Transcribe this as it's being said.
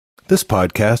This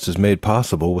podcast is made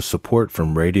possible with support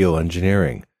from Radial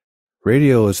Engineering.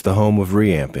 Radial is the home of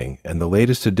reamping, and the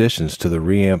latest additions to the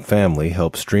reamp family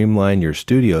help streamline your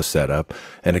studio setup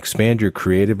and expand your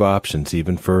creative options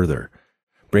even further.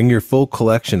 Bring your full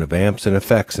collection of amps and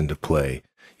effects into play,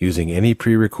 using any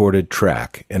pre-recorded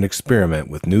track, and experiment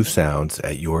with new sounds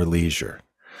at your leisure.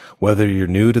 Whether you're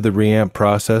new to the reamp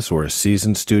process or a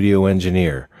seasoned studio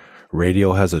engineer,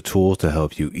 Radial has a tool to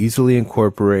help you easily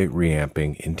incorporate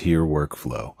reamping into your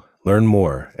workflow. Learn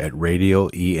more at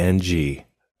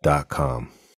radialeng.com.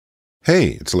 Hey,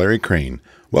 it's Larry Crane.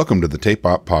 Welcome to the Tape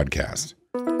Op Podcast.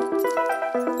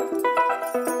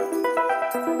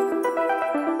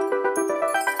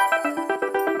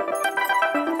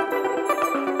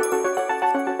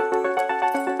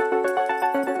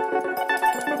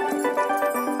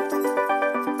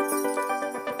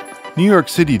 New York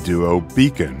City duo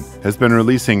Beacon has been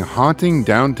releasing haunting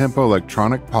downtempo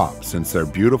electronic pop since their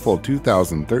beautiful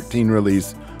 2013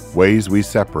 release, Ways We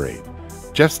Separate.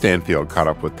 Geoff Stanfield caught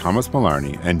up with Thomas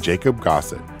Mullarney and Jacob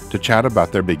Gossett to chat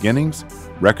about their beginnings,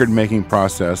 record-making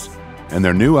process, and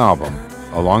their new album,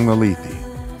 Along the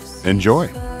Lethe. Enjoy!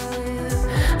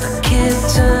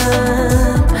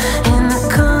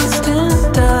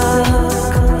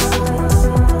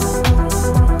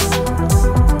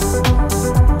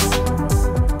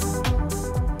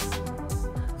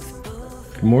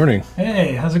 Good morning.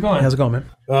 Hey, how's it going? How's it going, man?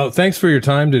 Thanks for your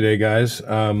time today, guys.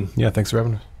 Yeah, thanks for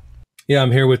having us. Yeah,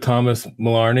 I'm here with Thomas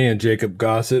Mullarney and Jacob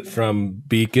Gossett from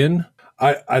Beacon.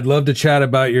 I'd love to chat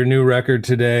about your new record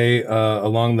today,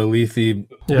 Along the Lethe.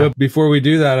 Yeah. But before we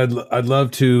do that, I'd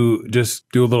love to just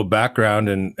do a little background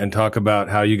and talk about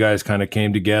how you guys kind of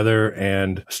came together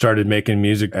and started making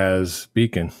music as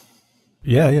Beacon.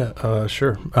 Yeah,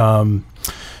 sure.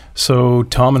 So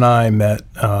Tom and I met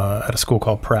at a school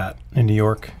called Pratt in New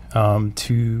York,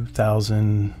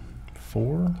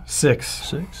 2004?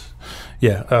 Six.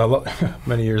 Yeah,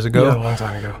 many years ago. Yeah, a long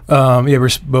time ago. We were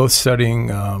both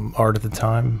studying art at the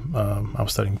time. I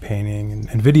was studying painting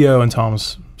and video, and Tom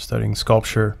was studying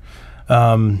sculpture.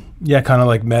 Kind of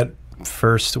like met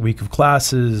first week of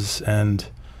classes and,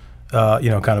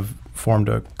 kind of formed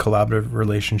a collaborative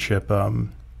relationship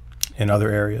in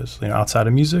other areas, outside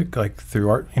of music, like through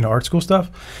art, art school stuff.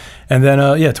 And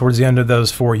then, towards the end of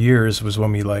those 4 years was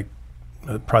when we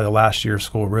probably the last year of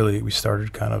school, really, we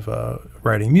started kind of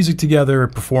writing music together,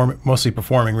 mostly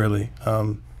performing, really.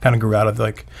 Kind of grew out of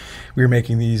we were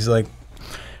making these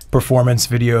performance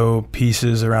video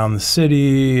pieces around the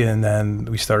city, and then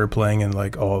we started playing in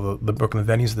all the Brooklyn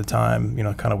venues at the time,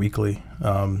 kind of weekly.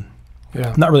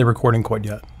 Not really recording quite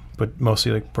yet, but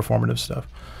mostly performative stuff.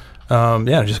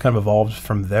 It just kind of evolved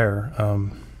from there.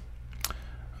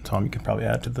 Tom, you could probably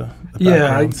add to the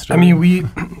background story.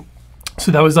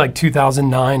 So that was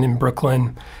 2009 in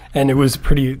Brooklyn, and it was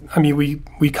pretty,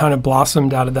 we kind of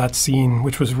blossomed out of that scene,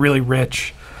 which was really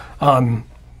rich.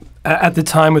 At the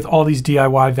time with all these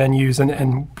DIY venues,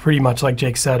 and pretty much like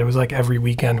Jake said, it was every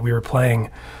weekend we were playing.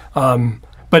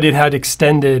 But it had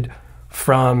extended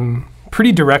from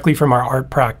pretty directly from our art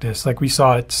practice. We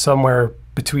saw it somewhere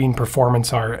between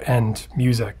performance art and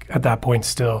music at that point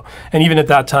still. And even at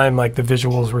that time, the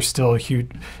visuals were still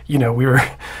huge. We were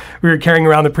carrying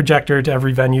around the projector to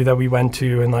every venue that we went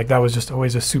to, and that was just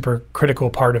always a super critical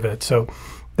part of it. So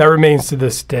that remains to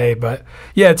this day. But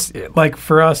yeah, it's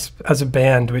for us as a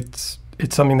band, it's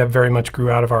something that very much grew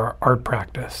out of our art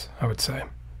practice, I would say.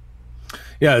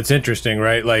 Yeah, it's interesting,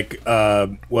 right?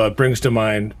 It brings to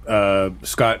mind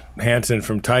Scott Hansen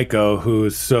from Tycho, who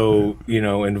is so,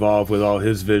 involved with all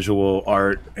his visual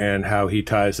art and how he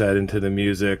ties that into the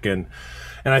music. And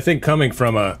I think coming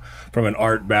from an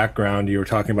art background, you were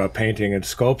talking about painting and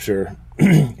sculpture.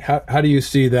 How do you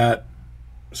see that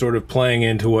sort of playing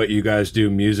into what you guys do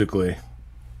musically?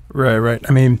 Right.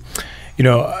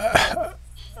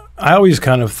 I always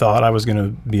kind of thought I was going to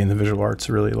be in the visual arts,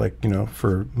 really,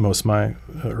 for most of my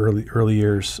early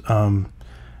years.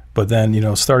 But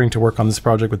then, starting to work on this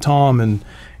project with Tom, and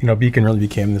Beacon really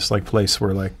became this place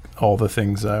where all the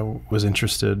things I was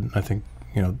interested, I think,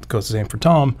 it goes the same for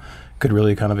Tom, could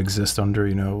really kind of exist under,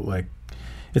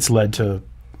 it's led to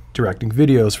directing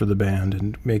videos for the band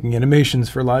and making animations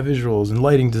for live visuals and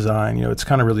lighting design. It's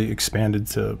kind of really expanded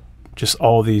to just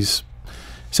all these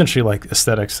essentially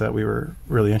aesthetics that we were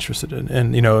really interested in.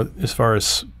 And, as far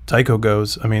as Tycho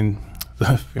goes, funny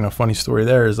story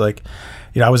there is I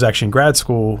was actually in grad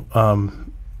school,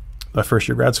 my first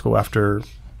year grad school after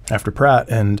Pratt,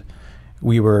 and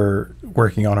we were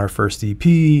working on our first EP,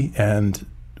 and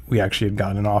we actually had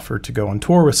gotten an offer to go on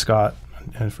tour with Scott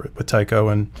and with Tycho,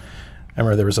 and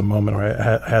remember there was a moment where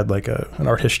I had like an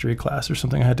art history class or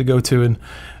something I had to go to, and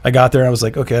I got there and I was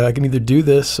like, okay, I can either do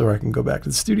this or I can go back to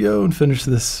the studio and finish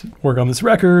this, work on this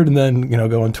record, and then, you know,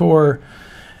 go on tour.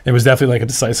 It was definitely like a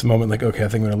decisive moment, like, okay, I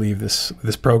think I'm going to leave this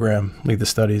program, leave the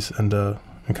studies, and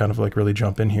kind of like really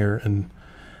jump in here. And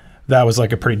that was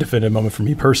like a pretty definitive moment for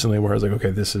me personally, where I was like, okay,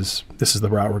 this is the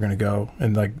route we're going to go.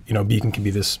 And like, you know, Beacon can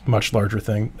be this much larger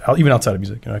thing, even outside of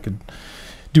music. You know, I could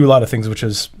do a lot of things, which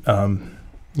is,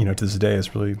 you know, to this day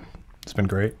it's been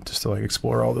great just to like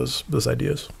explore all those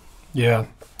ideas. Yeah.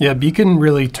 Yeah. Beacon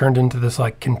really turned into this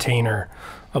like container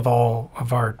of all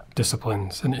of our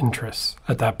disciplines and interests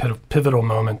at that pivotal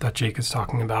moment that Jake is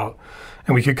talking about.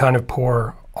 And we could kind of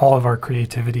pour all of our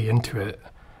creativity into it.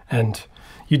 And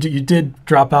you did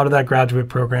drop out of that graduate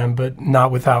program, but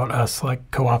not without us like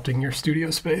co-opting your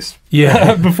studio space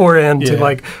beforehand to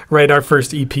like write our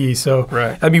first EP. So,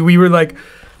 I mean, we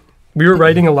were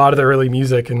writing a lot of the early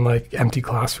music in like empty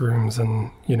classrooms and,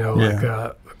 you know,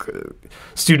 like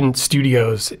student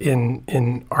studios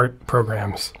in art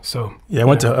programs. So I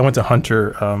went to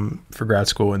Hunter for grad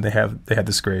school, and they had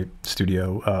this great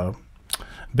studio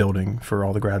building for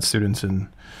all the grad students. And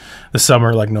the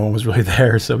summer, like no one was really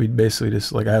there, so we basically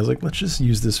just like I was like, let's just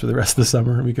use this for the rest of the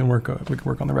summer, and we can work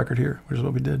on the record here, which is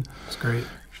what we did. It's great.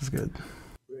 Which is good.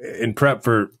 In prep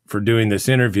for doing this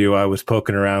interview, I was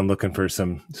poking around looking for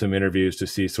some interviews to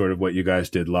see sort of what you guys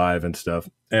did live and stuff.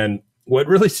 And what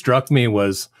really struck me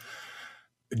was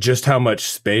just how much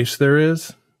space there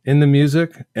is in the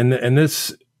music. And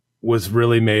this was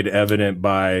really made evident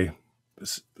by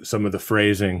some of the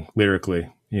phrasing lyrically.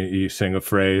 You sing a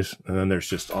phrase, and then there's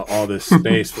just all this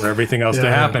space for everything else to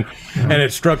happen. Yeah. And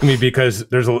it struck me because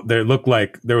there looked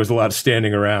like there was a lot of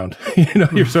standing around. You know,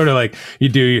 you're sort of like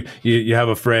you have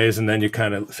a phrase, and then you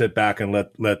kind of sit back and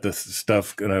let the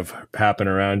stuff kind of happen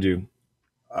around you.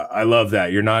 I love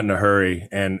that you're not in a hurry,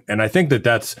 and I think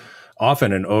that's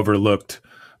often an overlooked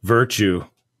virtue.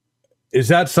 Is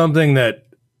that something that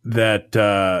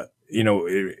you know,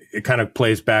 it kind of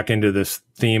plays back into this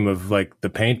theme of like the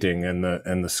painting and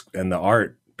the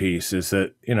art piece, is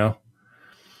that, you know,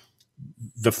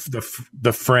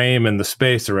 the frame and the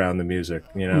space around the music,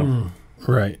 you know?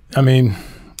 Right. I mean,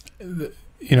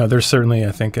 you know, there's certainly,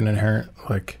 I think, an inherent,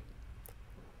 like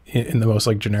in the most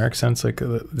like generic sense, like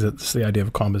it's the idea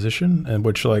of composition, and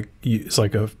which like it's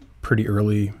like a pretty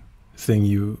early thing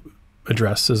you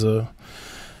address as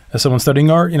someone studying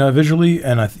art, you know, visually.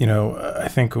 And I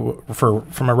think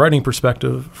from a writing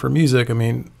perspective for music, I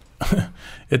mean,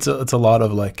 it's a lot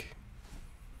of like,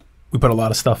 we put a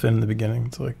lot of stuff in the beginning.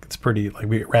 It's like, it's pretty like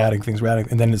we're adding things,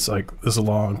 and then it's like there's a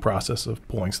long process of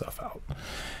pulling stuff out,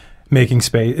 making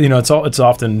space. You know, it's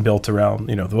often built around,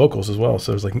 you know, the vocals as well.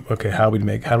 So it's like, okay, how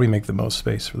do we make the most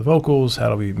space for the vocals? How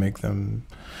do we make them,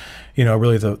 you know,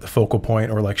 really the focal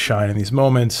point or like shine in these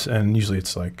moments? And usually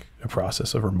it's like a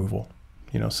process of removal.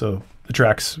 You know, so the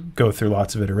tracks go through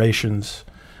lots of iterations,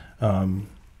 you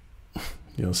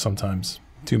know, sometimes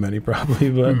too many probably,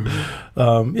 but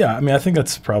yeah, I mean, I think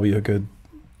that's probably a good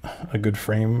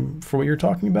frame for what you're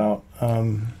talking about. I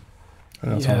don't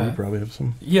know, some of you probably have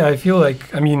some. Yeah, I feel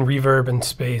like, I mean, reverb and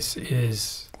space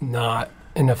is not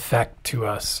an effect to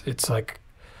us. It's like,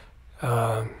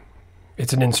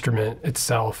 it's an instrument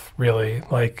itself, really.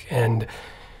 Like, and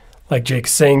like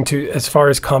Jake's saying too, as far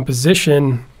as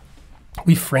composition,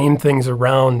 we frame things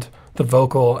around the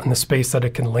vocal and the space that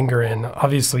it can linger in.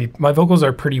 Obviously, my vocals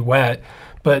are pretty wet,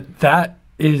 but that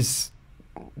varies.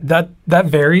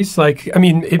 Like, I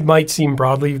mean, it might seem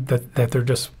broadly that they're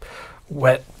just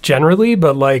wet generally,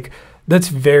 but like that's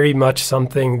very much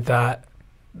something that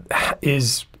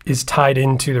is tied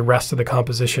into the rest of the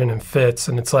composition and fits.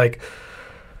 And it's like,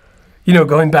 you know,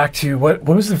 going back to what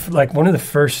was one of the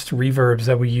first reverbs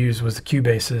that we used was the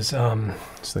Cubase's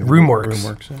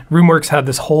Roomworks. Yeah. Roomworks had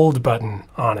this hold button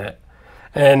on it.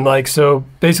 And like, so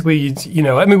basically, you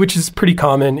know, I mean, which is pretty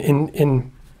common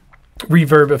in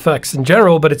reverb effects in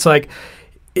general, but it's like,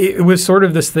 it was sort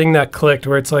of this thing that clicked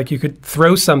where it's like you could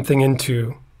throw something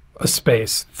into a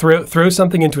space, throw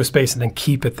something into a space and then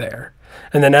keep it there.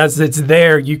 And then as it's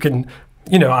there, you can,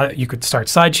 you know, you could start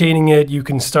sidechaining it, you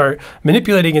can start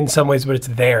manipulating it in some ways, but it's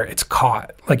there, it's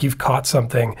caught, like you've caught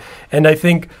something. And I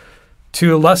think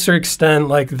to a lesser extent,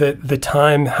 like the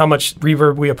time, how much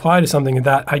reverb we apply to something,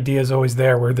 that idea is always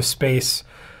there, where the space,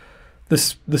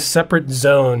 the separate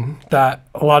zone that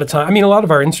a lot of time, I mean, a lot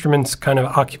of our instruments kind of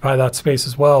occupy that space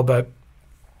as well, but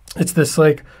it's this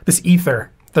like, this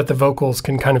ether that the vocals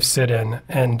can kind of sit in.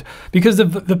 And because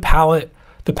of the palette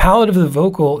of the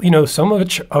vocal, you know, so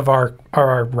much of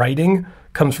our writing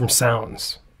comes from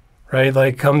sounds, right?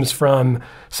 Like comes from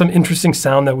some interesting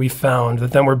sound that we found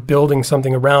that then we're building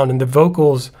something around. And the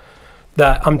vocals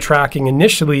that I'm tracking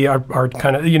initially are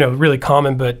kind of, you know, really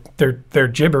common, but they're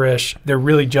gibberish. They're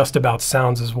really just about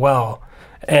sounds as well.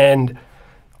 And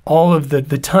all of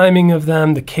the timing of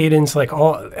them, the cadence, like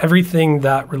everything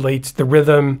that relates, the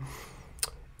rhythm,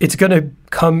 it's going to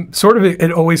come sort of,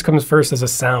 it always comes first as a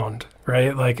sound,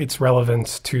 right? Like its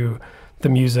relevance to the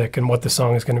music and what the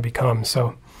song is going to become.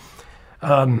 So,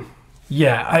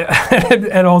 yeah,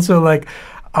 and also like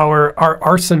our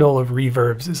arsenal of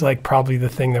reverbs is like probably the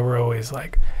thing that we're always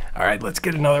like, all right, let's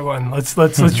get another one. Let's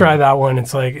try that one.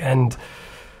 It's like, and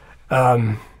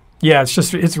yeah,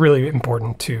 it's really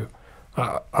important to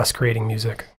us creating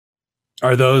music.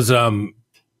 Are those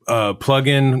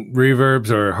plug-in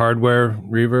reverbs or hardware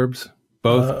reverbs?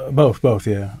 Both,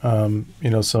 yeah. You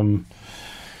know, some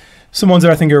ones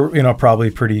that I think are, you know,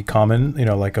 probably pretty common. You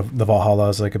know, like the Valhalla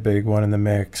is like a big one in the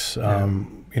mix. Yeah.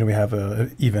 You know, we have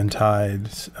a Eventide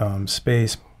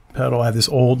space pedal. I have this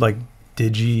old like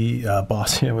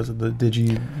Boss. Yeah, was it the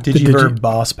Digiverb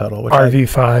Boss pedal? Which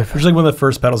RV5. Which is like one of the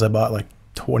first pedals I bought like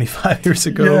 25 years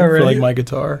ago for like my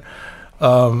guitar.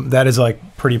 That is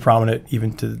like pretty prominent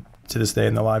even to this day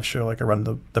in the live show. Like I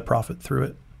run the Prophet through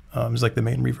it. It's like the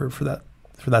main reverb for that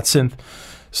synth.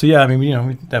 So yeah, I mean, you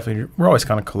know, we're always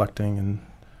kind of collecting and,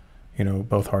 you know,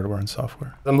 both hardware and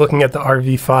software. I'm looking at the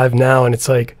RV5 now, and it's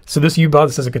like, so you bought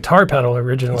this as a guitar pedal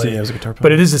originally. Yeah, it was a guitar pedal.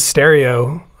 But it is a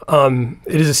stereo.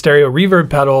 It is a stereo reverb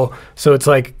pedal. So it's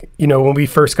like, you know, when we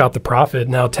first got the Prophet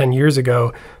now 10 years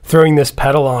ago, throwing this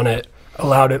pedal on it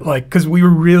allowed it, like, because we were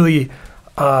really,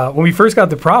 when we first got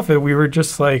the Prophet, we were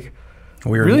just like,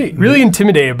 we were really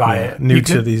intimidated by it. New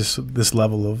to this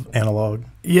level of analog.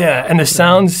 Yeah, and the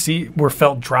sounds were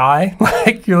felt dry.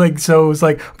 Like you're like, so it was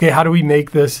like, okay, how do we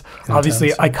make this obviously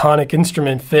iconic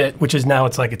instrument fit? Which is now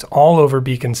it's all over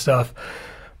Beacon stuff.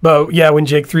 But yeah, when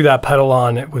Jake threw that pedal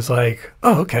on, it was like,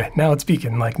 oh, okay, now it's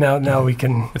Beacon. Like now we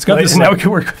can. It's got this. Now we can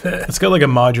work with it. It's got like a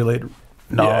modulate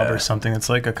knob or something. It's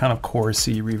like a kind of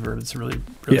chorusy reverb. It's really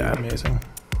amazing.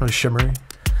 Really shimmery.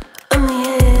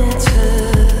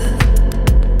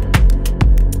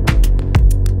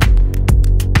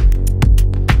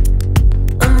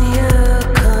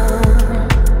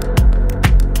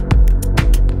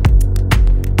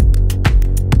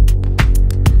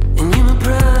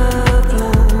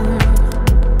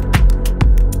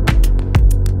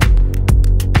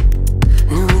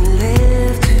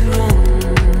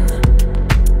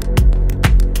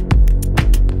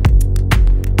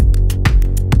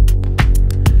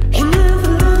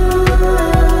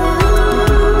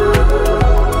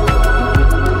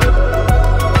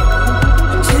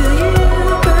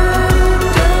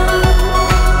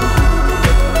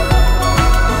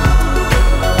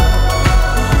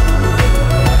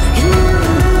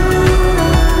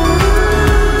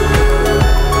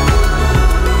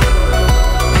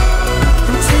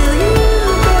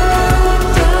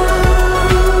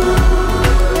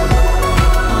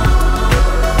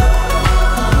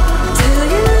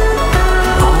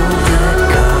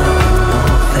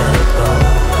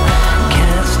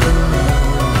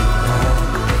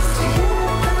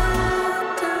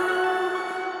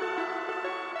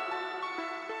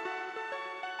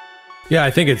 Yeah, I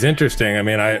think it's interesting. I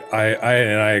mean,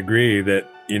 I agree that,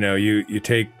 you know, you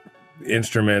take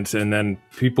instruments and then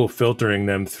people filtering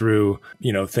them through,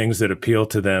 you know, things that appeal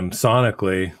to them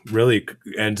sonically really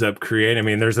ends up creating. I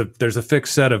mean, there's a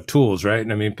fixed set of tools, right?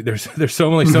 And I mean, there's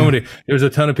so many. There's a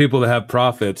ton of people that have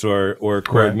Prophets or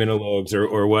Korg Minilobes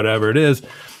or whatever it is.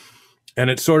 And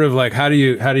it's sort of like, how do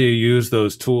you use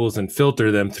those tools and filter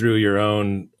them through your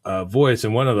own voice?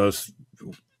 And one of those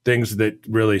things that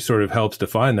really sort of helps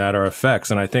define that are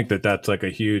effects. And I think that that's like a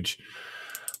huge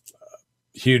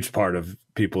part of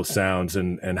people's sounds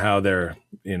and how they're,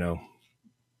 you know,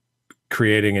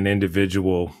 creating an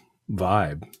individual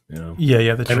vibe, you know?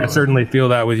 Yeah. And I certainly feel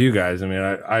that with you guys. I mean,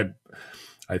 I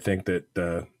think that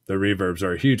the reverbs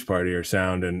are a huge part of your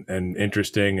sound and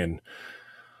interesting. And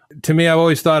to me, I've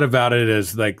always thought about it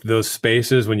as like those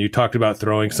spaces when you talked about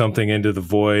throwing something into the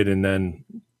void, and then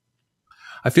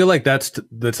I feel like that's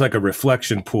like a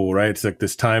reflection pool, right? It's like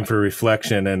this time for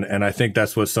reflection. And I think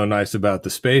that's what's so nice about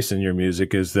the space in your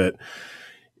music is that,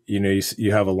 you know,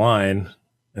 you have a line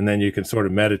and then you can sort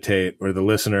of meditate, or the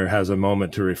listener has a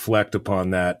moment to reflect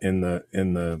upon that in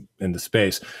the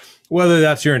space, whether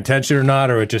that's your intention or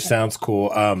not, or it just sounds cool.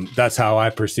 That's how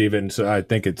I perceive it. And so I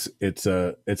think it's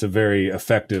a very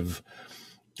effective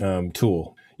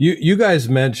tool. You guys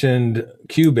mentioned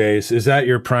Cubase. Is that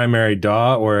your primary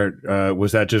DAW, or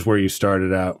was that just where you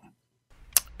started out?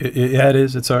 Yeah, it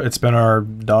is. It's been our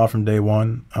DAW from day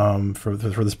one, for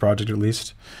this project at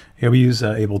least. Yeah, we use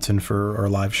Ableton for our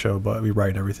live show, but we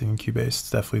write everything in Cubase.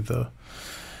 It's definitely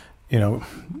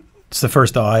it's the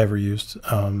first DAW I ever used.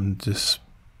 Just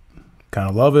kind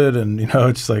of love it, and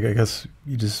it's like, I guess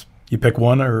you pick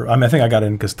one, or I think I got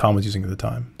in because Tom was using it at the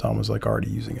time. Tom was like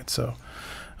already using it, so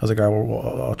I was like, all right,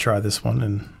 well, I'll try this one,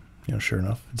 and sure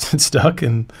enough, it's stuck,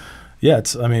 and yeah,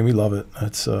 we love it.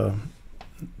 It's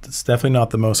definitely not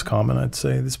the most common, I'd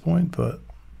say, at this point, but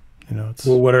it's.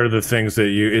 Well, what are the things that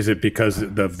is it because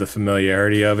of the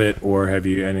familiarity of it, or have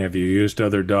you used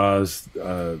other DAWs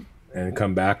and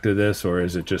come back to this, or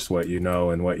is it just what you know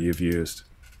and what you've used?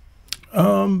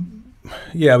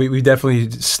 Yeah, we definitely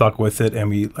stuck with it,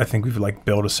 and I think we've like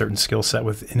built a certain skill set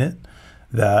within it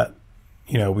that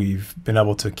we've been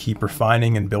able to keep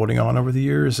refining and building on over the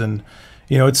years. And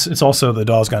it's also, the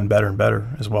DAW's gotten better and better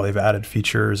as well. They've added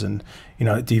features, and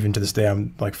even to this day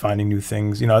I'm like finding new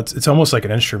things. It's almost like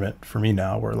an instrument for me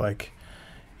now, where like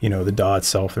the DAW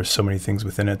itself, there's so many things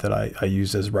within it that I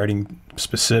use as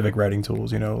specific writing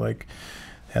tools. Like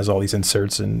it has all these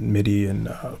inserts and MIDI and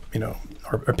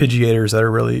arpeggiators that are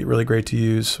really, really great to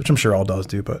use, which I'm sure all DAWs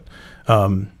do. But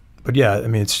yeah,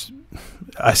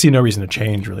 I see no reason to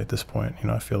change really at this point.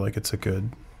 I feel like it's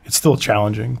still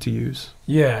challenging to use.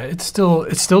 Yeah, it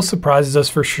still surprises us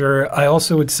for sure. I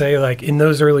also would say, like, in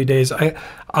those early days,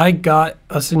 I got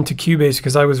us into Cubase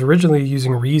because I was originally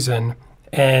using Reason,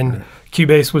 and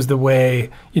Cubase was the way,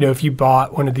 if you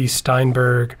bought one of these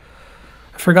Steinberg,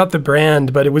 I forgot the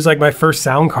brand, but it was like my first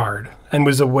sound card, and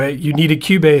was a way you needed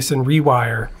Cubase and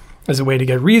Rewire as a way to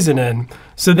get Reason in.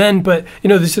 So then, but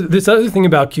this other thing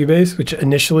about Cubase, which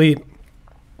initially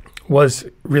was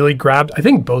really grabbed, I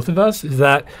think both of us, is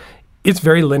that it's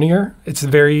very linear. It's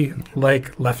very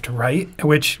like left to right,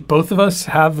 which both of us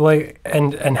have like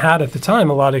and had at the time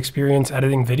a lot of experience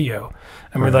editing video,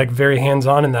 and we're like very hands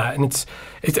on in that. And it's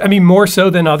more so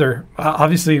than other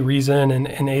obviously Reason and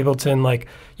Ableton, like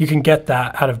you can get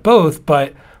that out of both,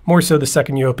 but more so the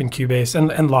second you open Cubase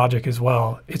and Logic as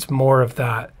well. It's more of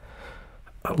that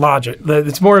Logic.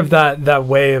 It's more of that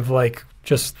way of like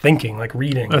just thinking, like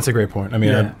reading. That's a great point.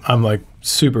 I'm like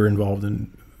super involved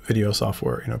in video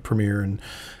software, Premiere and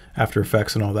After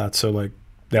Effects and all that. So like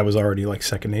that was already like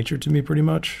second nature to me pretty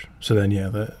much. So then,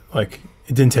 it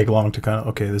didn't take long to kind of,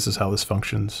 okay, this is how this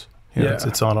functions.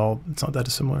 It's not that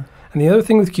dissimilar. And the other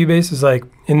thing with Cubase is like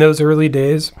in those early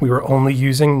days, we were only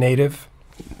using native,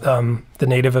 the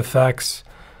native effects,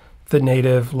 the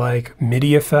native like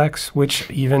MIDI effects, which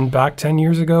even back 10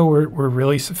 years ago were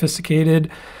really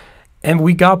sophisticated. And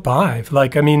we got by.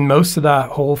 Like, most of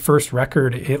that whole first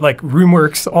record, it like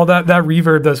Roomworks, all that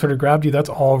reverb that sort of grabbed you, that's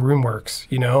all Roomworks,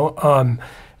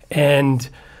 and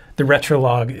the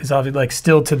Retrolog is obviously like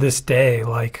still to this day,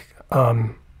 like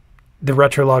the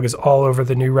Retrolog is all over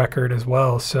the new record as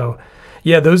well. So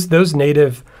yeah, those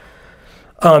native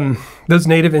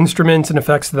instruments and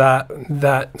effects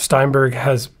that Steinberg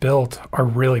has built are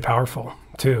really powerful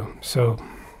too. So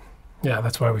yeah,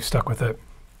 that's why we've stuck with it.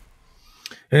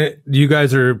 You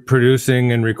guys are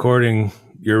producing and recording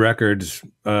your records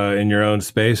in your own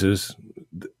spaces,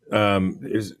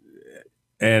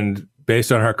 and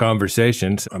based on our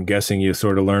conversations, I'm guessing you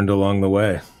sort of learned along the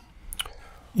way.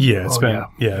 Yeah,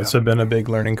 it's been a big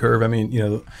learning curve.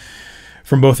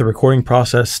 From both the recording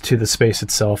process to the space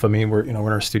itself. We're in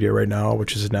our studio right now,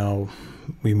 which is now,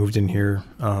 we moved in here,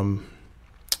 during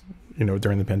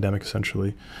the pandemic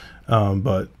essentially,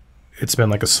 but it's been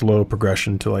like a slow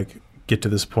progression to like get to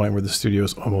this point where the studio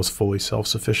is almost fully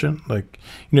self-sufficient. Like,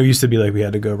 it used to be like we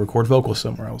had to go record vocals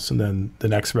somewhere else, and then the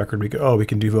next record we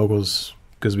can do vocals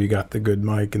because we got the good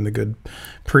mic and the good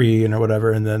pre or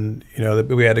whatever, and then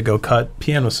we had to go cut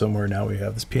piano somewhere. Now we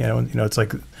have this piano, and it's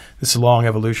like this long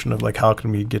evolution of like, how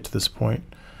can we get to this point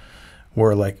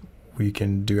where like we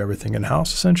can do everything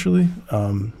in-house essentially,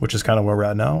 which is kind of where we're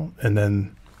at now. And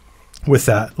then with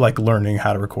that, like learning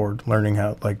how to record, learning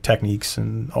how like techniques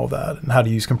and all that, and how to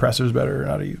use compressors better,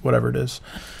 how to use whatever it is,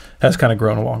 has kind of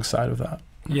grown alongside of that.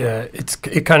 Yeah,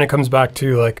 it kind of comes back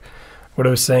to like what I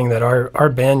was saying, that our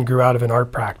band grew out of an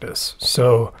art practice.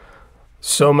 So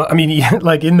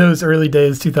like in those early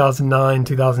days, 2009,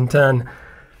 2010,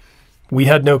 we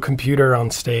had no computer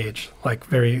on stage, like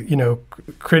very,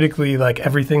 critically, like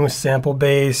everything was sample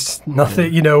based,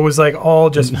 nothing, was like all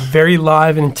just very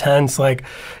live and intense. Like,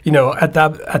 at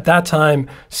that time,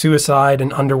 Suicide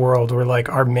and Underworld were like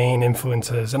our main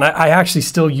influences. And I actually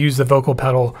still use the vocal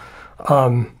pedal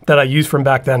that I used from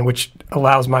back then, which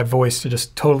allows my voice to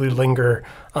just totally linger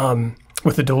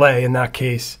with a delay in that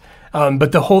case.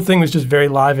 But the whole thing was just very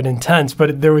live and intense,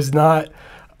 but there was not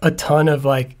a ton of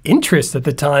like interest at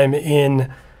the time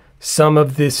in some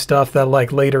of this stuff that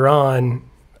like later on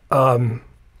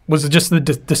was just the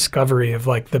discovery of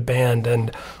like the band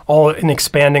and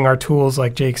expanding our tools,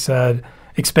 like Jake said,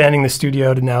 expanding the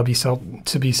studio to now be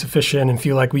sufficient and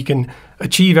feel like we can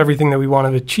achieve everything that we want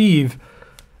to achieve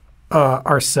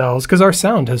ourselves, because our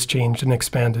sound has changed and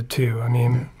expanded too. I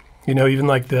mean, you know, even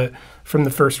like from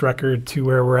the first record to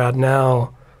where we're at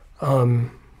now,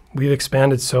 we've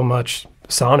expanded so much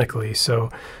sonically. So,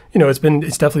 you know, it's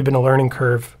definitely been a learning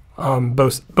curve,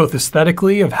 both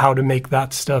aesthetically of how to make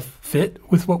that stuff fit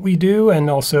with what we do, and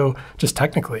also just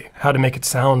technically how to make it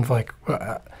sound like,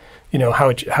 you know, how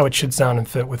it should sound and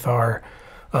fit with our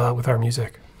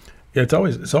music. Yeah, it's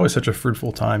always such a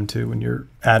fruitful time too when you're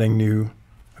adding new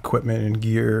equipment and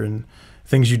gear and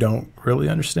things you don't really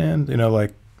understand. You know,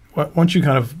 like once you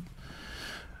kind of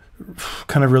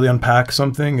really unpack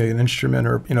something, an instrument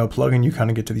or, you know, a plugin, you kind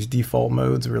of get to these default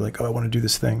modes where you're like, oh, I want to do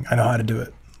this thing. I know how to do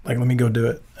it. Like, let me go do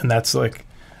it. And that's like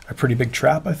a pretty big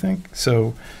trap, I think.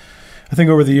 So I think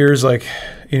over the years, like,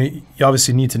 you know, you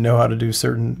obviously need to know how to do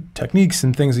certain techniques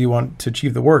and things that you want to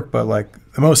achieve the work. But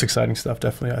like the most exciting stuff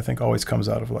definitely, I think, always comes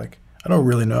out of like, I don't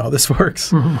really know how this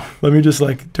works. Let me just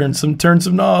like turn some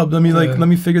knobs. Let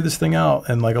me figure this thing out.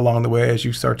 And like along the way, as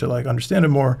you start to like understand it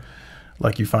more,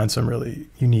 like you find some really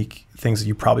unique things that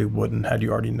you probably wouldn't had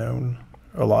you already known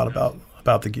a lot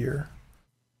about the gear.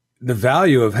 The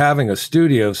value of having a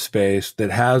studio space that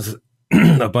has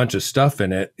a bunch of stuff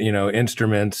in it, you know,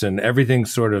 instruments and everything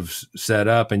sort of set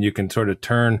up, and you can sort of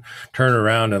turn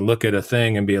around and look at a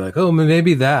thing and be like, oh,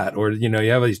 maybe that, or, you know,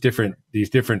 you have these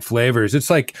different flavors. It's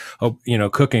like, you know,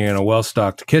 cooking in a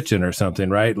well-stocked kitchen or something,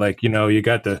 right? Like, you know, you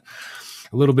got a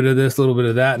little bit of this, a little bit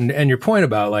of that. And your point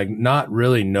about like not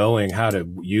really knowing how to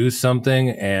use something.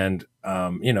 And,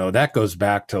 you know, that goes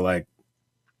back to like,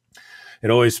 it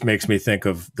always makes me think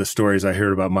of the stories I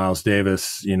heard about Miles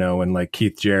Davis, you know, and like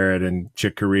Keith Jarrett and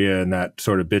Chick Corea and that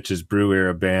sort of Bitches Brew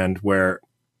era band where,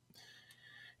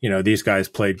 you know, these guys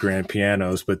played grand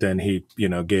pianos, but then he, you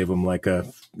know, gave them like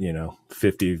a, you know,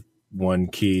 51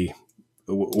 key,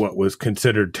 what was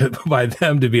considered by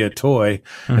them to be a toy,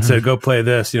 and said, go play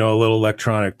this, you know, a little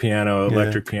electronic piano,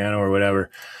 electric piano or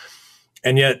whatever.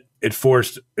 And yet it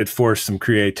forced some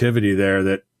creativity there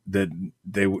that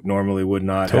they normally would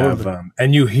not have.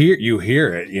 And you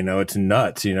hear it, you know, it's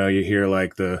nuts. You know, you hear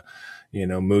like the, you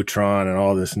know, Mutron and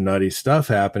all this nutty stuff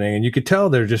happening, and you could tell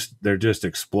they're just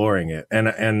exploring it.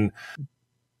 And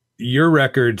your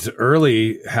records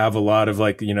early have a lot of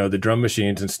like, you know, the drum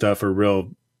machines and stuff are real.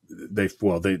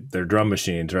 They're drum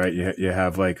machines, right? You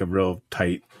have like a real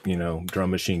tight, you know,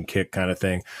 drum machine kick kind of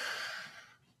thing.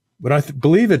 But I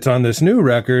believe it's on this new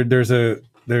record. There's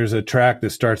a track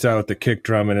that starts out with the kick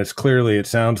drum, and it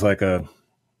sounds like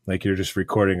you're just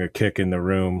recording a kick in the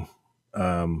room.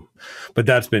 But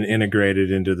that's been integrated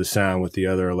into the sound with the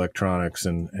other electronics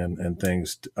and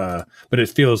things. But it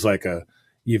feels like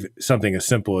something as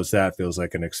simple as that feels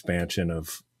like an expansion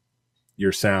of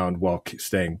your sound while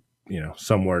staying, you know,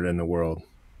 somewhere in the world.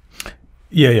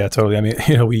 Yeah, totally. I mean,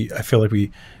 you know, I feel like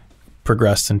we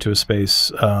progressed into a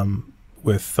space,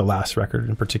 with the last record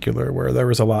in particular, where there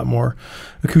was a lot more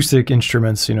acoustic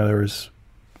instruments. You know, there was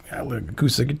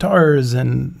acoustic guitars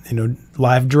and, you know,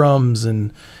 live drums,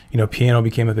 and, you know, piano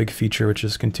became a big feature, which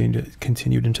has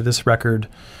continued into this record.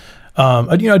 You know,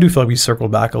 I do feel like we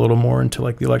circled back a little more into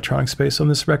like the electronic space on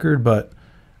this record, but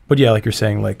yeah, like you're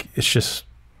saying, like it's just,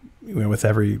 you know, with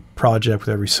every project, with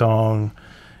every song,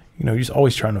 you know, you're just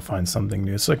always trying to find something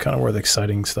new. It's like kind of where the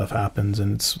exciting stuff happens,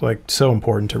 and it's like so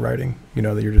important to writing, you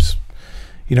know, that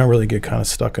you don't really get kind of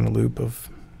stuck in a loop of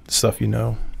stuff, you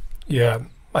know. Yeah,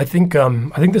 I think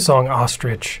the song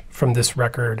Ostrich from this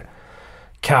record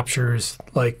captures,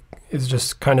 like, is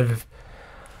just kind of,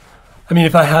 I mean,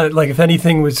 if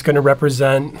anything was going to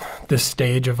represent this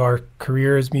stage of our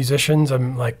career as musicians,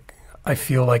 I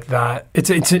feel like that it's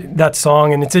that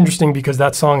song. And it's interesting because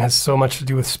that song has so much to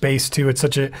do with space too. It's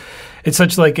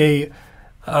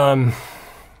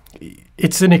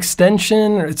an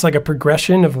extension, or it's like a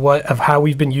progression of how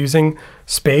we've been using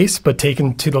space, but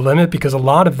taken to the limit, because a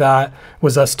lot of that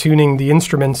was us tuning the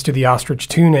instruments to the Ostrich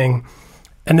tuning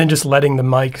and then just letting the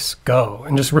mics go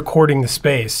and just recording the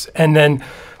space and then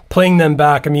playing them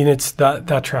back. I mean, it's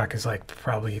that track is like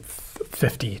probably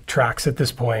 50 tracks at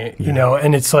this point, you know,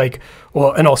 and it's like,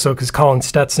 well, and also because Colin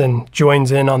Stetson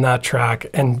joins in on that track,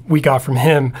 and we got from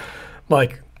him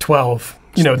like 12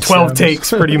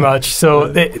 takes pretty much. So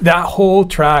that whole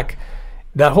track,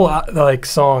 that whole like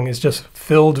song is just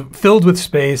filled with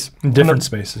space. In different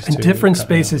spaces too. In different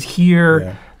spaces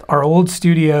here, our old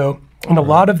studio, and a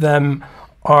lot of them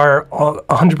are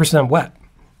 100% wet.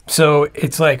 So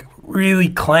it's like really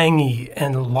clangy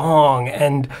and long,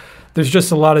 and there's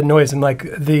just a lot of noise, and like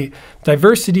the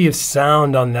diversity of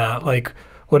sound on that, like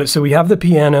so we have the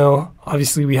piano,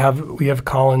 obviously we have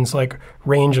Colin's like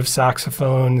range of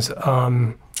saxophones,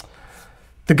 the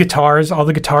guitars, all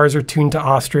the guitars are tuned to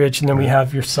ostrich, and then we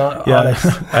have your son. Yeah,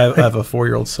 I have a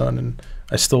 4-year-old son, and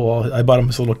I bought him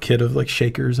this little kit of like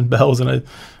shakers and bells, and I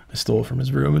stole it from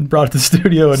his room and brought it to the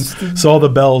studio, and so all the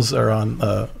bells are on,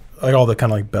 like all the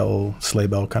kind of like sleigh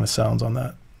bell kind of sounds on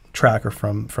that track are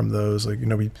from those. Like,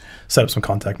 we set up some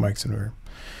contact mics and we're,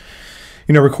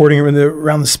 recording it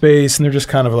around the space, and they're just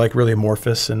kind of like really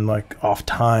amorphous and like off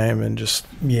time and just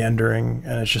meandering,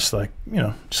 and it's just like,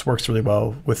 just works really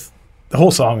well with the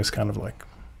whole song is kind of like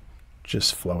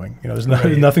just flowing. There's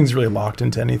nothing's really locked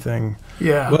into anything.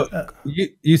 Yeah. Well,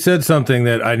 you said something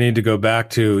that I need to go back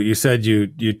to. You said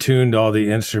you tuned all the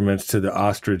instruments to the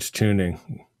ostrich tuning.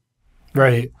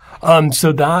 Right.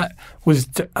 So that was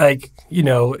like,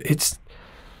 it's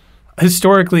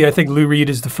historically, I think Lou Reed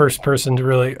is the first person to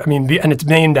really, and it's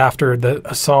named after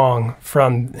a song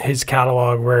from his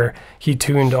catalog where he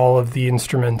tuned all of the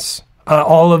instruments,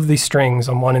 all of the strings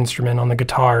on one instrument on the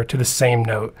guitar to the same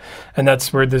note. And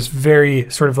that's where this very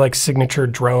sort of like signature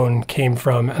drone came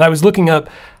from. And I was looking up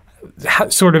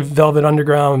sort of Velvet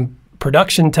Underground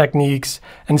production techniques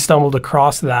and stumbled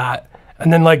across that.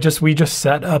 And then we just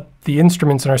set up the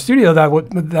instruments in our studio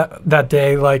that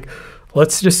day, like,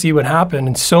 let's just see what happened.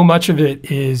 And so much of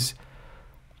it is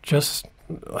just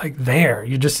like there.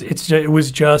 It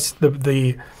was just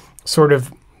the sort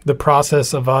of the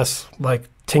process of us like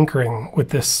tinkering with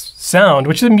this sound,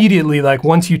 which immediately, like,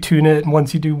 once you tune it and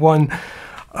once you do one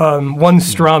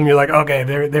strum, you're like, okay,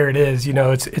 there it is.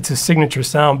 It's a signature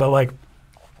sound. But like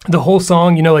the whole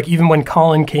song, like even when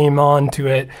Colin came on to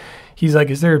it, he's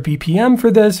like, is there a BPM for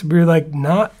this? We were like,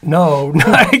 no,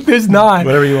 like there's not.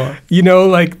 Whatever you want.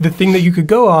 Like the thing that you could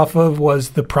go off of was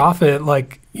the Prophet.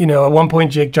 Like, at one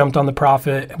point Jake jumped on the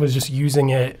Prophet and was just using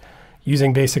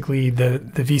basically the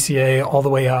VCA all the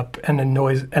way up and then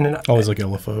noise and then always like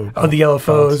LFO. Oh, the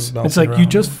LFOs. It's like around. You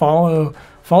just follow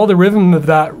the rhythm of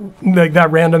that, like that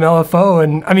random LFO.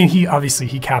 And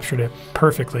he captured it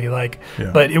perfectly,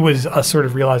 but it was us sort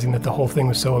of realizing that the whole thing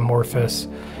was so amorphous.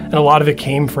 And a lot of it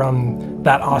came from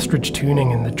that ostrich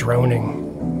tuning and the droning,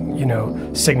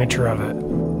 signature of it.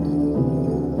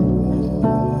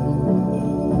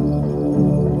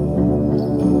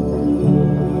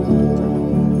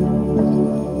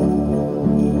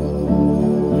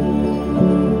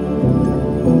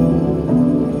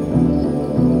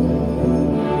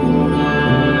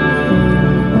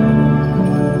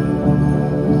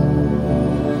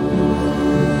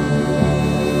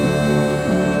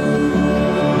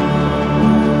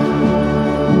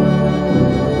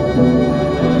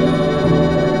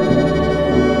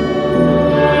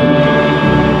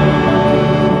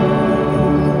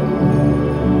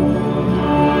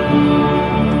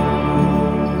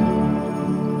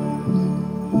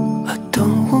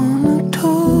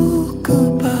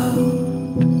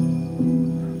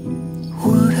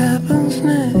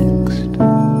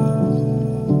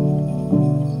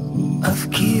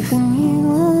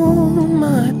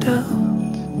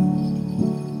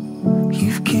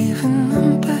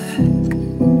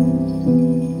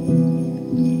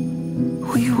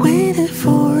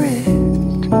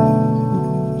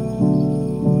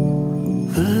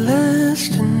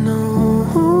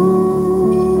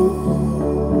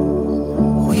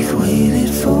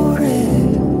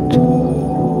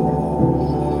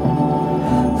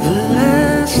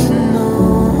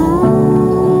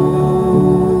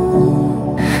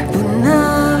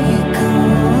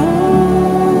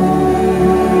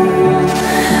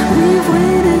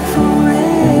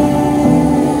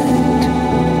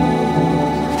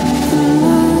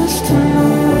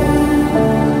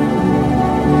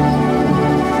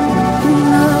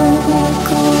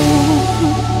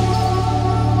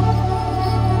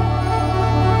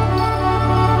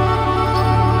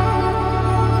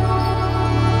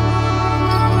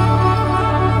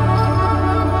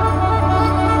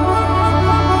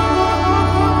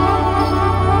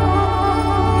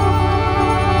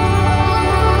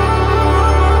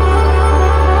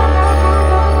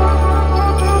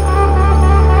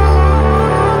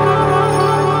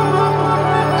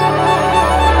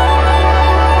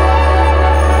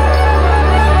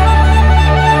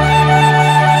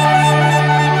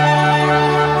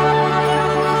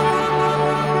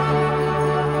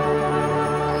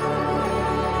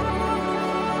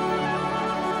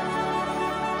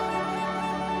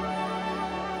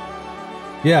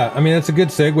 Yeah, that's a good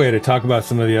segue to talk about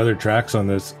some of the other tracks on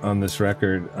this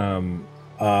record.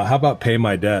 How about "Pay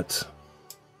My Debts"?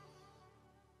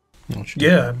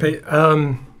 Yeah.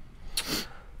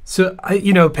 So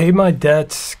Pay My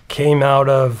Debts came out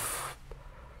of.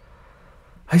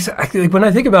 When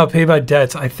I think about Pay My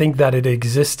Debts, I think that it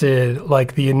existed,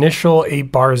 like the initial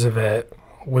 8 bars of it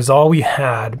was all we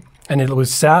had, and it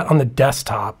was sat on the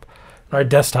desktop. Our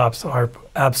desktops are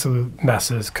absolute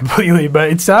messes completely, but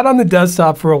it sat on the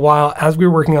desktop for a while as we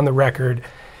were working on the record.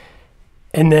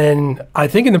 And then I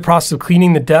think in the process of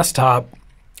cleaning the desktop,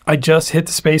 I just hit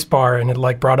the space bar and it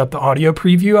like brought up the audio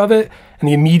preview of it, and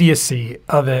the immediacy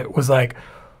of it was like,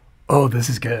 oh, this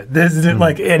is good. This is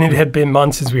like, and it had been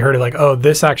months since we heard it. Like, oh,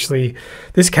 this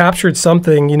captured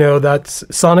something, that's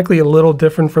sonically a little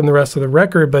different from the rest of the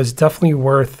record, but it's definitely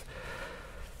worth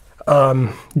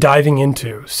diving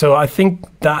into. So I think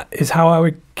that is how I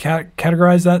would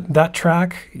categorize that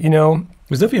track. It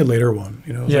was definitely a later one.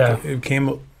 Yeah, like it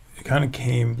kind of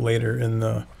came later in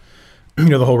the,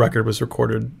 the whole record was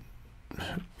recorded,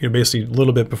 basically a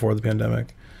little bit before the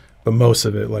pandemic, but most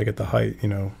of it like at the height,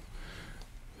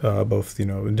 both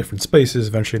in different spaces,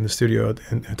 eventually in the studio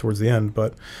and towards the end.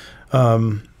 But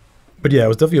yeah, it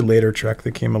was definitely a later track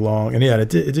that came along, and yeah, it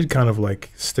did kind of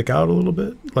like stick out a little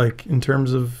bit, like in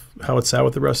terms of how it sat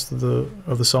with the rest of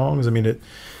the songs. I mean, I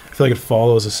feel like it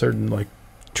follows a certain like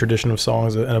tradition of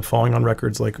songs that end up falling on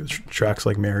records, like tracks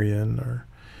like Marion, or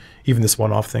even this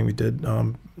one-off thing we did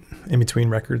in between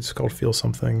records called Feel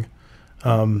Something.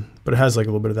 But it has like a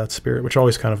little bit of that spirit, which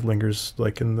always kind of lingers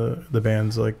like in the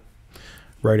band's like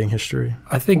writing history.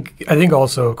 I think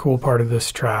also a cool part of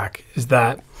this track is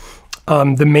that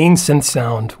the main synth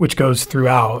sound, which goes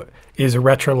throughout, is a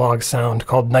retrolog sound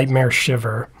called Nightmare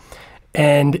Shiver.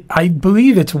 And I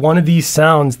believe it's one of these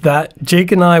sounds that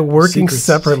Jake and I working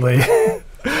separately.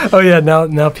 Oh yeah,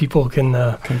 now people can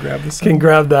grab this. Can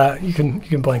grab that. You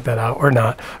can blank that out or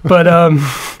not. But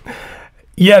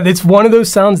yeah, it's one of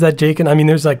those sounds that Jake and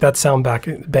there's like that sound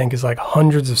bank is like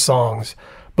hundreds of songs.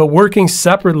 But working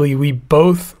separately, we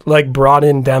both like brought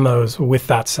in demos with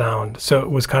that sound. So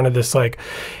it was kind of this like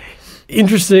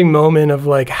interesting moment of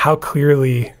like how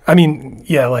clearly,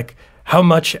 like how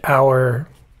much our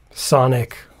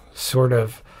sonic sort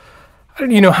of,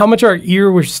 how much our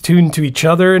ear was tuned to each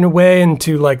other in a way, and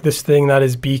to like this thing that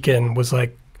is Beacon was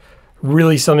like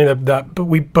really something that but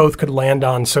we both could land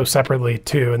on so separately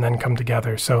too, and then come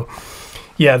together. So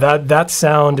yeah, that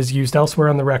sound is used elsewhere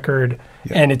on the record.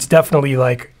 Yeah. And it's definitely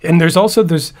like, and there's other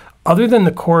than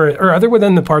the chorus, or other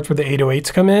than the parts where the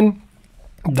 808s come in,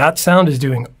 that sound is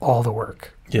doing all the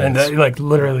work. Yes. And that, like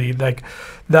literally like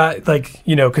that, like,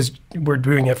 because we're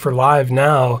doing it for live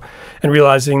now, and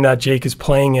realizing that Jake is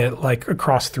playing it like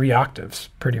across 3 octaves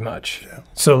pretty much. Yeah.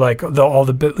 So like all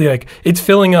the bit, like it's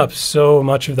filling up so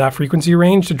much of that frequency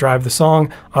range to drive the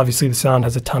song. Obviously the sound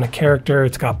has a ton of character.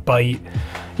 It's got bite,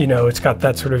 it's got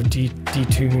that sort of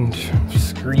detuned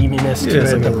screaminess to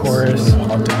it in the chorus.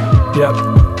 Yep.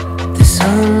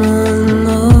 Someone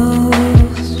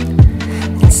knows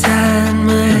inside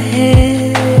my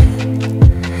head.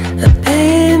 I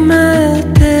pay my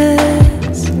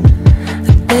debts.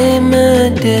 I pay my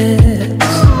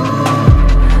debts.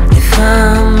 They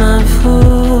found my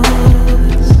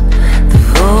voice. The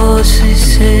voices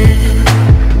said,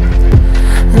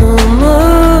 no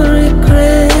more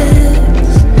regrets.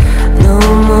 No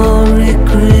more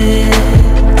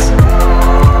regrets.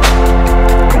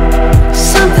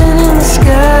 Something in the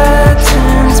sky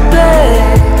turns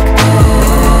black.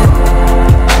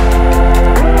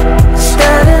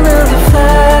 Start another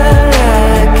fire,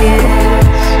 I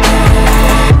guess.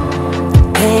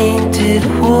 Painted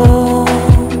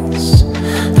walls,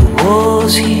 the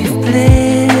walls you've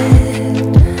bled.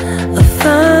 I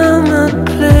found my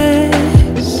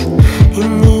place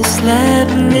in this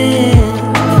labyrinth.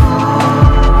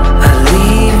 I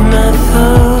leave my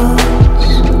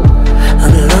thoughts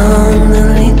along the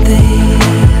Lethe.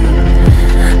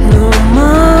 No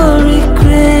more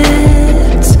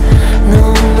regrets. No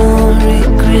more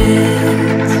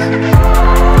regrets.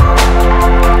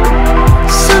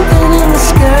 Something in the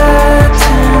sky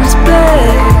turns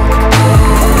black.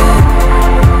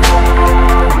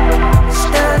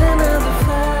 Start another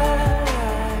fire, I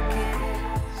guess.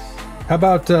 How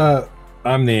about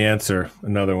I'm the Answer?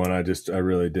 Another one I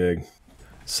really dig.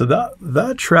 So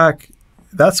that track,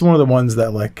 that's one of the ones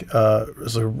that like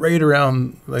was right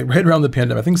around the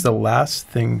pandemic. I think it's the last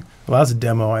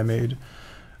demo I made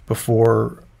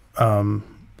before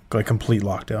like complete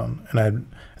lockdown. And I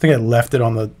think I left it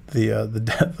on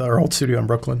our old studio in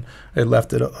Brooklyn. I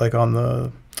left it like on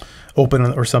the open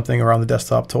or something, or on the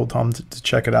desktop. Told Tom to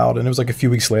check it out, and it was like a few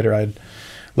weeks later I'd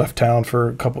left town for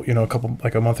a couple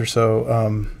like a month or so.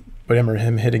 But I remember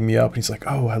him hitting me up, and he's like,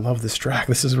 "Oh, I love this track.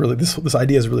 This is really this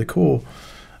idea is really cool."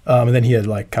 And then he had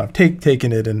like kind of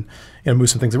taken it and moved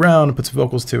some things around and put some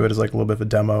vocals to it as like a little bit of a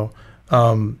demo.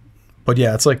 But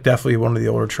yeah, it's like definitely one of the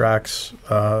older tracks.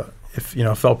 If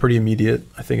it felt pretty immediate.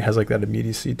 I think it has like that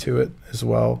immediacy to it as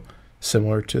well,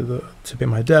 similar to Pay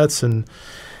My Debts. And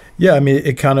yeah, I mean,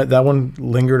 it kind of, that one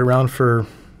lingered around for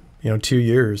 2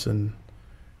 years, and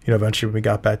eventually when we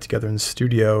got back together in the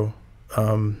studio,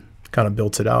 kind of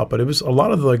built it out. But it was a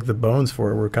lot of like the bones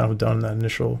for it were kind of done in that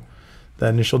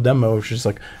initial demo, which is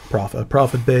like a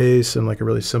profit bass and like a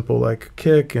really simple like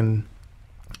kick. And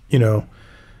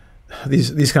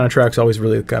these kind of tracks always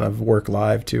really kind of work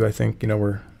live too. I think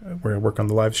we're working on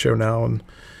the live show now, and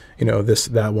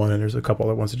that one, and there's a couple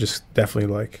other ones that just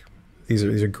definitely like these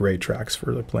are great tracks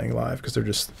for like playing live, because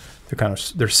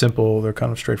they're simple, they're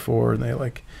kind of straightforward, and they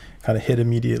like kind of hit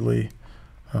immediately.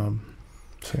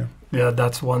 Yeah,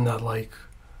 that's one that like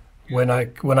when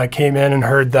I came in and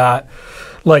heard that,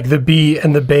 like the beat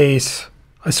and the bass,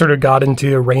 I sort of got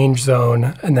into a range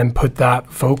zone and then put that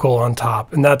vocal on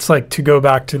top. And that's like, to go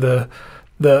back to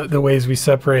the Ways We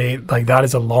Separate, like that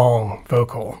is a long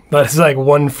vocal. That is like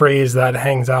one phrase that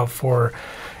hangs out for,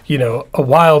 a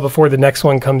while before the next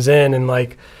one comes in. And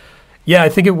like, yeah, I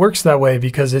think it works that way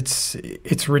because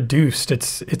it's reduced,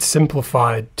 it's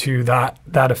simplified to that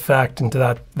effect and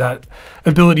to that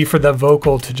ability for that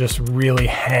vocal to just really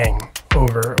hang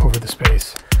over the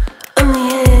space. I'm the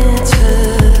answer.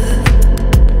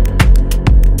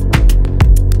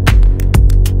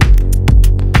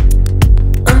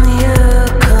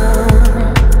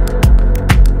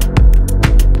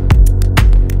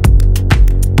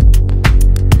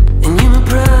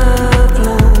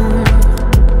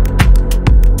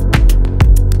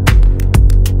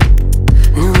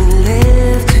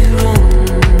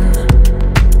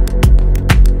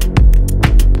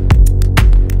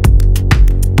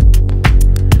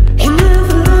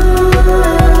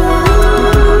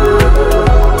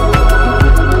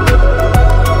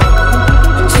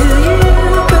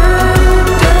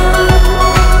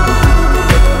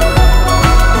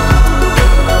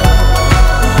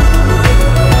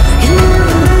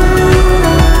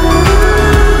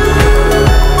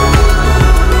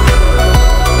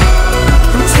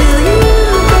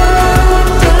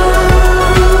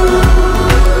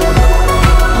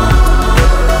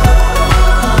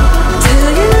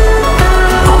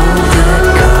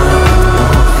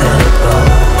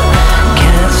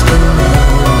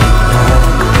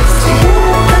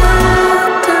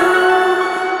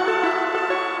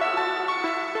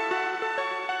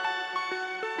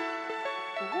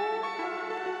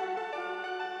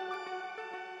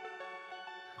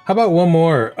 How about one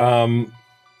more?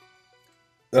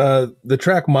 The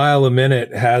track Mile a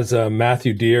Minute has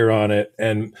Matthew Deere on it.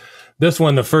 And this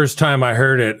one, the first time I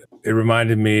heard it, it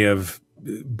reminded me of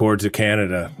Boards of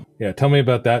Canada. Yeah, tell me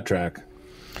about that track.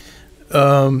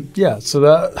 Yeah, so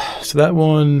that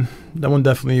one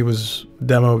definitely was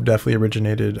demo, definitely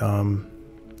originated right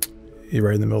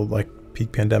in the middle of like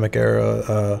peak pandemic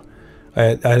era.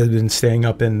 I had been staying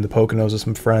up in the Poconos with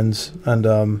some friends, and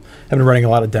I've been running a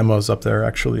lot of demos up there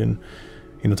actually. And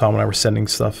Tom and I were sending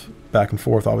stuff back and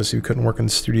forth. Obviously, we couldn't work in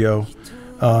the studio,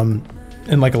 and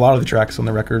like a lot of the tracks on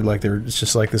the record, like it's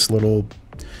just like this little,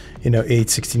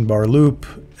 8/16 bar loop.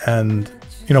 And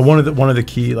one of the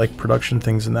key like production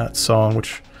things in that song,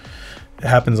 which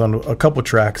happens on a couple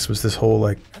tracks, was this whole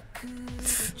like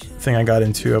thing I got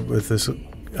into with this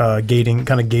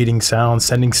gating sound,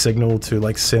 sending signal to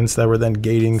like synths that were then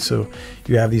gating. So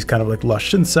you have these kind of like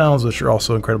lush synth sounds, which are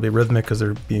also incredibly rhythmic because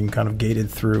they're being kind of gated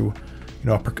through,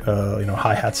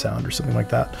 hi-hat sound or something like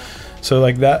that. So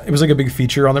like that, it was like a big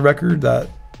feature on the record that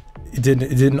it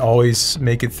didn't always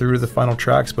make it through the final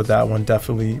tracks, but that one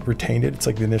definitely retained it. It's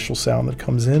like the initial sound that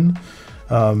comes in.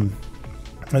 And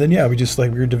then, yeah, we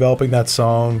were developing that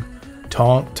song.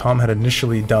 Tom had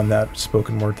initially done that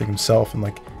spoken word thing himself, and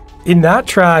like, in that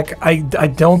track, I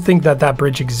don't think that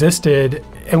bridge existed.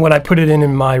 And when I put it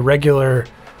in my regular,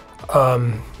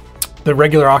 the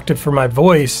regular octave for my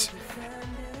voice,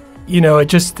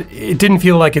 it didn't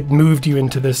feel like it moved you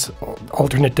into this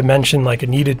alternate dimension like it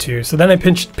needed to. So then I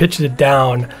pitched it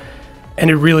down,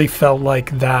 and it really felt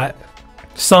like that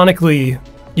sonically,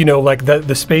 like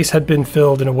the space had been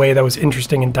filled in a way that was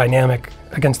interesting and dynamic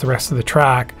against the rest of the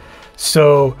track.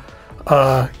 So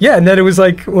and then it was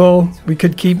like, well, we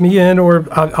could keep me in, or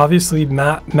obviously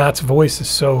Matt's voice is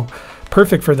so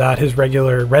perfect for that, his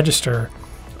regular register.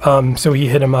 So he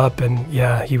hit him up, and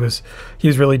yeah, he was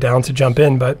really down to jump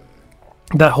in. But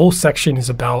that whole section is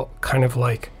about kind of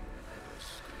like,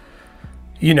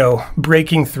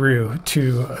 breaking through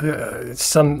to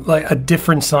some like a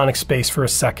different sonic space for a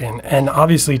second. And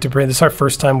obviously this is our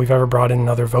first time we've ever brought in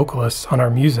another vocalist on our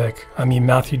music. I mean,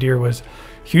 Matthew Deere was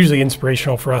hugely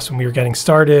inspirational for us when we were getting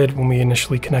started, when we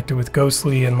initially connected with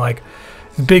Ghostly, and like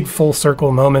the big full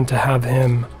circle moment to have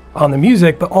him on the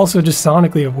music, but also just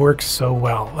sonically it works so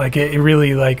well. Like it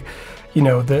really like,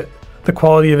 the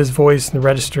quality of his voice and the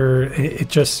register, it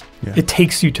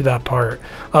takes you to that part.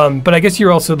 But I guess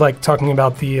you're also like talking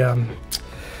about the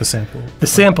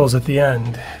samples at the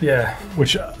end. Yeah.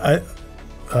 Which well,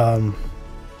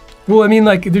 I mean,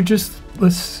 like they're just,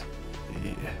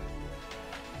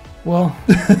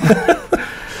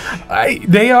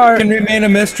 they are. It can remain a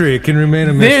mystery. It can remain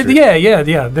a mystery.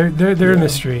 They're a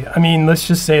mystery. I mean, let's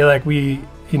just say like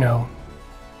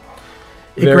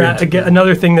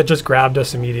another thing that just grabbed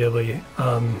us immediately,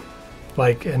 and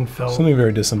felt something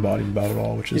very disembodied about it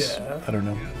all, which is I don't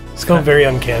know. It's felt very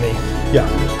uncanny. Yeah.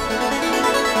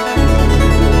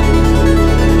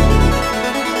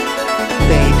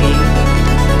 Baby.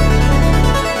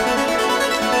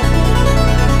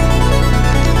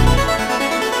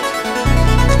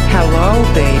 Hello,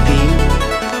 baby.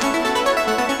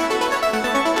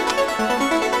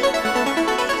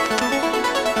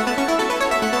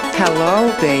 Hello,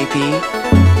 baby.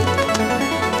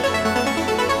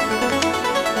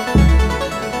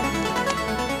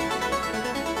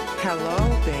 Hello,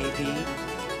 baby.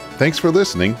 Thanks for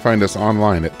listening. Find us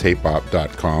online at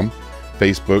tapepop.com,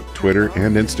 Facebook, Twitter,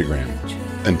 and Instagram.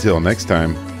 Until next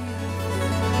time.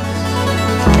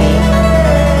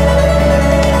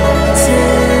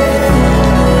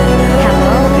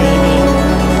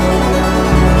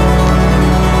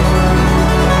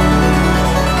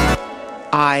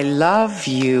 I love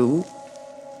you.